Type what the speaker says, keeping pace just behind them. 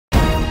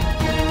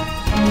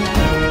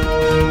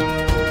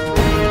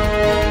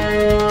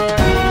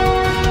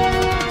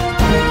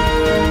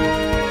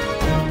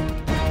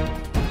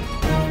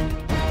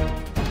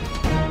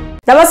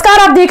नमस्कार,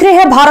 आप देख रहे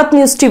हैं भारत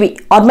न्यूज टीवी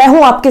और मैं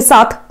हूं आपके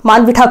साथ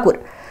मानवी ठाकुर।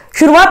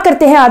 शुरुआत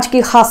करते हैं आज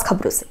की खास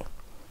खबरों से।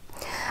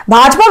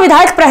 भाजपा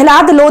विधायक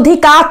प्रहलाद लोधी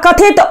का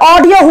कथित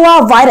ऑडियो हुआ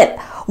वायरल।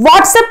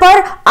 व्हाट्सएप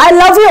पर आई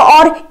लव यू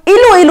और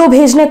इलो इलो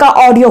भेजने का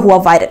ऑडियो हुआ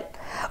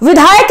वायरल।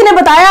 विधायक ने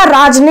बताया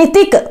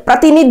राजनीतिक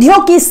प्रतिनिधियों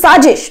की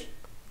साजिश,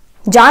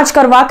 जांच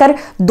करवाकर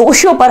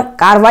दोषियों पर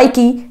कार्रवाई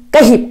की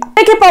कही।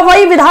 कि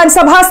पवई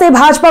विधानसभा से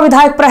भाजपा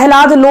विधायक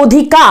प्रहलाद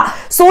लोधी का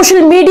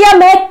सोशल मीडिया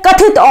में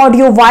कथित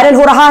ऑडियो वायरल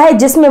हो रहा है,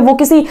 जिसमें वो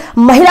किसी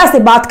महिला से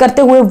बात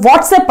करते हुए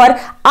व्हाट्सएप पर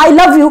आई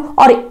लव यू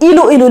और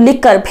इलू इलू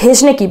लिखकर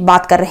भेजने की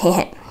बात कर रहे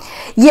हैं।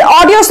 ये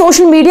ऑडियो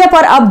सोशल मीडिया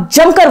पर अब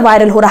जमकर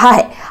वायरल हो रहा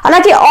है।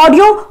 हालांकि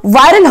ऑडियो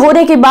वायरल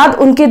होने के बाद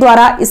उनके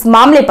द्वारा इस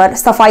मामले पर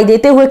सफाई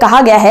देते हुए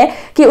कहा गया है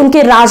कि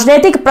उनके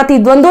राजनीतिक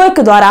प्रतिद्वंद्वियों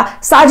के द्वारा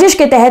साजिश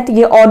के तहत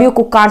ये ऑडियो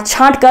को काट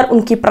छांट कर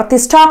उनकी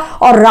प्रतिष्ठा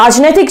और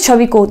राजनीतिक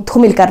छवि को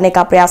धूमिल करने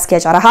का प्रयास किया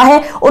जा रहा है।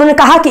 उन्होंने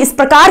कहा कि इस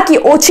प्रकार की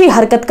ओछी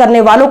हरकत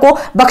करने वालों को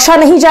बख्शा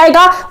नहीं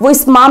जाएगा। वो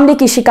इस मामले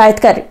की शिकायत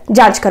कर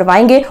जांच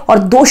करवाएंगे और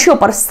दोषियों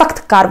पर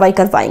सख्त कार्रवाई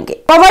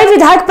करवाएंगे। पवई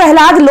विधायक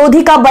प्रहलाद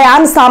लोधी का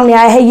बयान सामने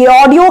आया है। ये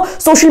ऑडियो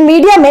सोशल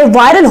मीडिया में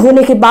वायरल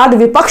होने के बाद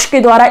विपक्ष के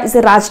द्वारा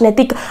इसे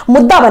राजनीतिक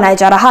मुद्दा बनाया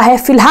जा रहा है।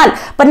 फिलहाल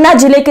पन्ना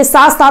जिले के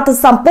साथ साथ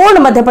संपूर्ण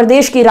मध्य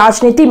प्रदेश की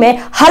राजनीति में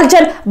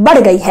हलचल बढ़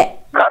गई है।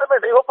 घर में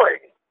नहीं हो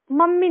पाएगी,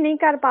 मम्मी नहीं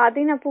कर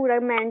पाती ना पूरा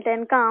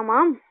मेंटेन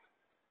काम।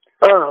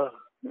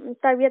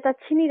 तबीयत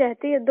अच्छी नहीं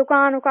रहती,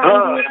 दुकान उकान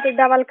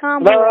डबल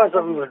काम।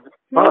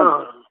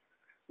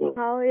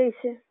 हाँ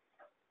ऐसे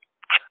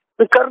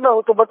करना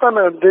हो तो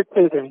बताना,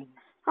 देखते ही।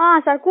 हाँ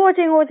सर,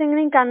 कोचिंग वोचिंग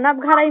नहीं करना, अब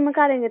घर ही में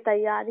करेंगे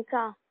तैयारी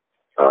का।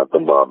 हाँ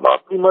तो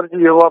आपकी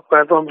मर्जी है, वो आप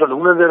कहें तो हम तो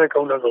ढूंढने दे रहे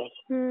कहूँ ना तो।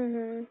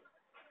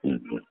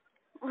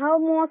 हाँ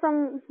मौसम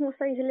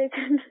सही से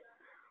लेकर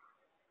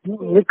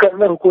नहीं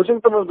करना हो कोचिंग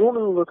तो मैं ढूंढ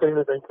लूंगा कहीं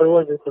ना कहीं,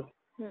 करवा देता।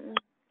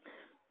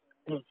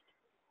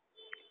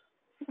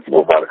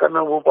 भोपाल करना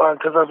हो भोपाल,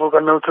 छतरपुर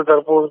करना हो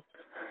छतरपुर,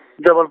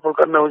 जबलपुर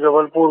करना हो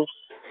जबलपुर,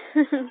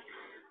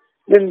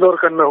 इंदौर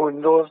करना हो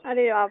इंदौर।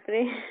 अरे बाप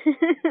रे।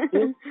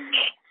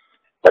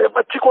 अरे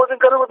अच्छी कोचिंग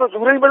करोगे तो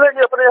दूर ही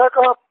मिलेगी, अपने यहाँ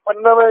कहाँ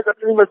पन्ना में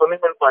कटनी में तो नहीं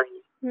मिल पाएंगी।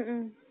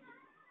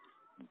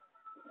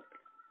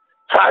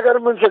 सागर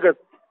मिल सके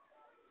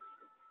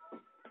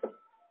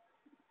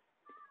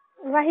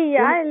वही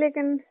है,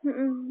 लेकिन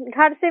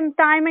घर से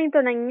टाइम ही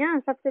तो नहीं है।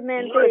 सबसे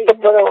मेन तो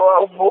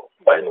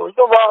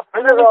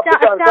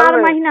 4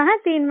 महीना है,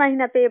 3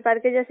 महीना पेपर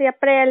के, जैसे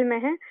अप्रैल में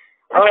है।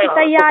 अच्छी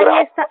तैयारी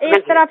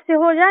एक तरफ से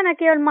हो जाए ना,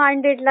 केवल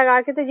माइंड डेट लगा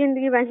के तो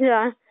जिंदगी बन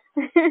जाए।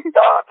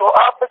 तो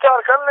आप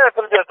विचार कर ले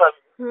फिर जैसा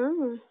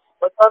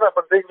बताना,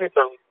 पर देख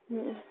लेता हूँ।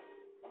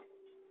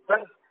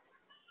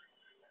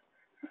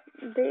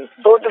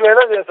 सोच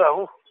लेना जैसा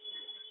हूँ।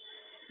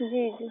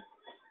 जी जी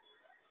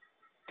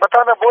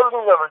बताना, बोल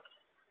दूंगा मैं,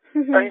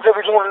 कहीं से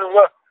भी ढूंढ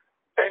लूंगा,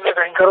 कहीं ना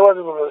कहीं करवा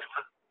दूंगा व्यवस्था।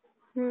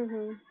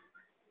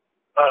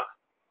 हाँ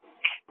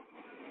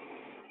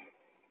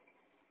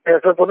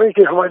ऐसा तो नहीं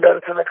कि हमारे डर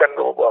से न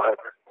करना हो बाहर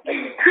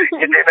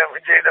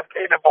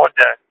कहीं न पहुँच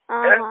जाए।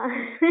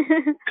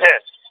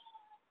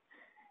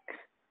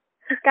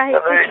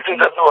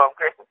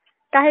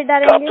 काहे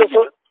डरेंगे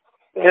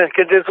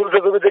कि जैसूर से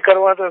तो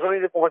करवाते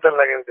नहीं पहुँचने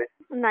लगे।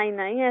 नहीं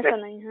नहीं ऐसा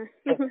नहीं है।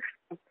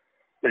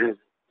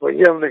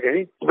 वही हमने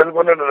कही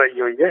बिल्कुल डराई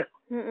हुई है।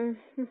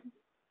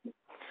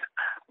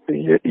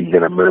 ये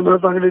जन्म में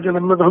तो अगले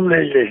जन्म में तो हम ले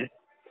गए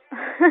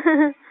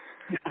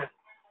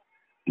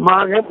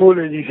मांग है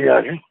भोले जी से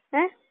आगे,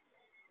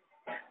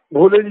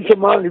 भोले जी से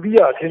मांग भी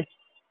आगे।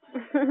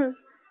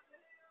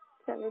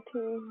 चलो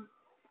ठीक,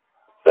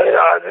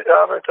 आज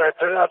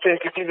आते हैं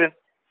किसी दिन।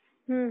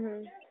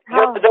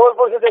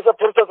 जबलपुर से जैसा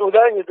फुर्सत हो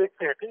जाएंगे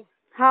देखते हैं। ठीक।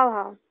 हाँ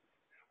हाँ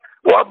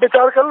वो आप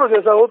विचार कर लो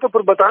जैसा हो, तो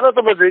फिर बताना,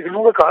 तो मैं देख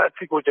लूंगा कहाँ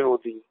अच्छी कोचिंग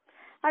होती है।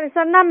 अरे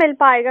सर ना मिल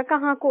पाएगा,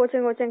 कहाँ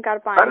कोचिंग वोचिंग कर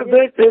पाएंगे। अरे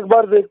देख, एक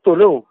बार देख तो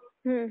लो,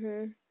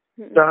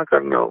 जहाँ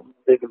करना हो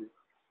देख लो।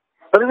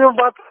 अरे मैं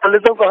बात कर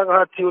लेता हूँ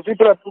कहाँ अच्छी होती,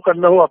 फिर आपको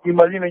करना हो आपकी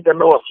मर्जी, नहीं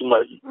करना हो आपकी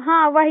मर्जी।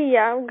 हाँ वही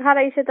है, घर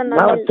ऐसे तो ना।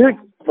 हाँ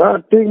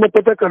ठीक, मैं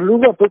पता कर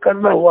लूंगा, फिर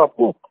करना हो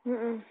आपको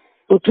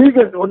तो ठीक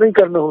है, वो नहीं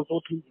करना हो तो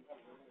ठीक।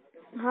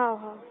 हाँ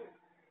हाँ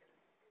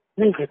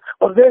ठीक है,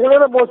 और देख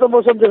लेना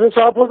मौसम जैसे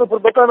साफ हो तो फिर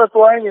बताना,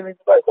 तो आएंगे, नहीं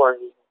तो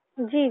आएंगे।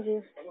 जी जी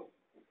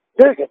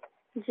ठीक है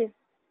जी,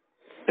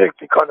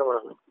 ठीक खाना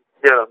बनाना।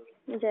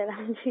 जय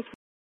राम जी।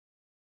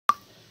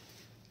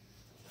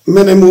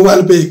 मैंने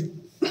मोबाइल पे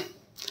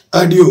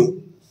ऑडियो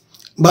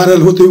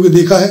वायरल होते हुए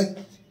देखा है,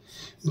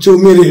 जो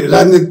मेरे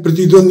राजनीतिक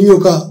प्रतिद्वंदियों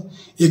का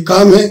ये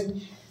काम है।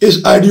 इस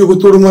ऑडियो को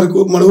तोड़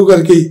मरोड़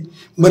करके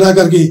बना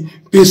करके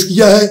पेश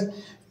किया है।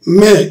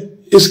 मैं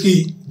इसकी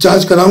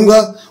जांच कराऊंगा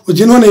और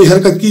जिन्होंने ये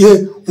हरकत की है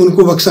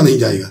उनको बख्शा नहीं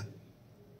जाएगा।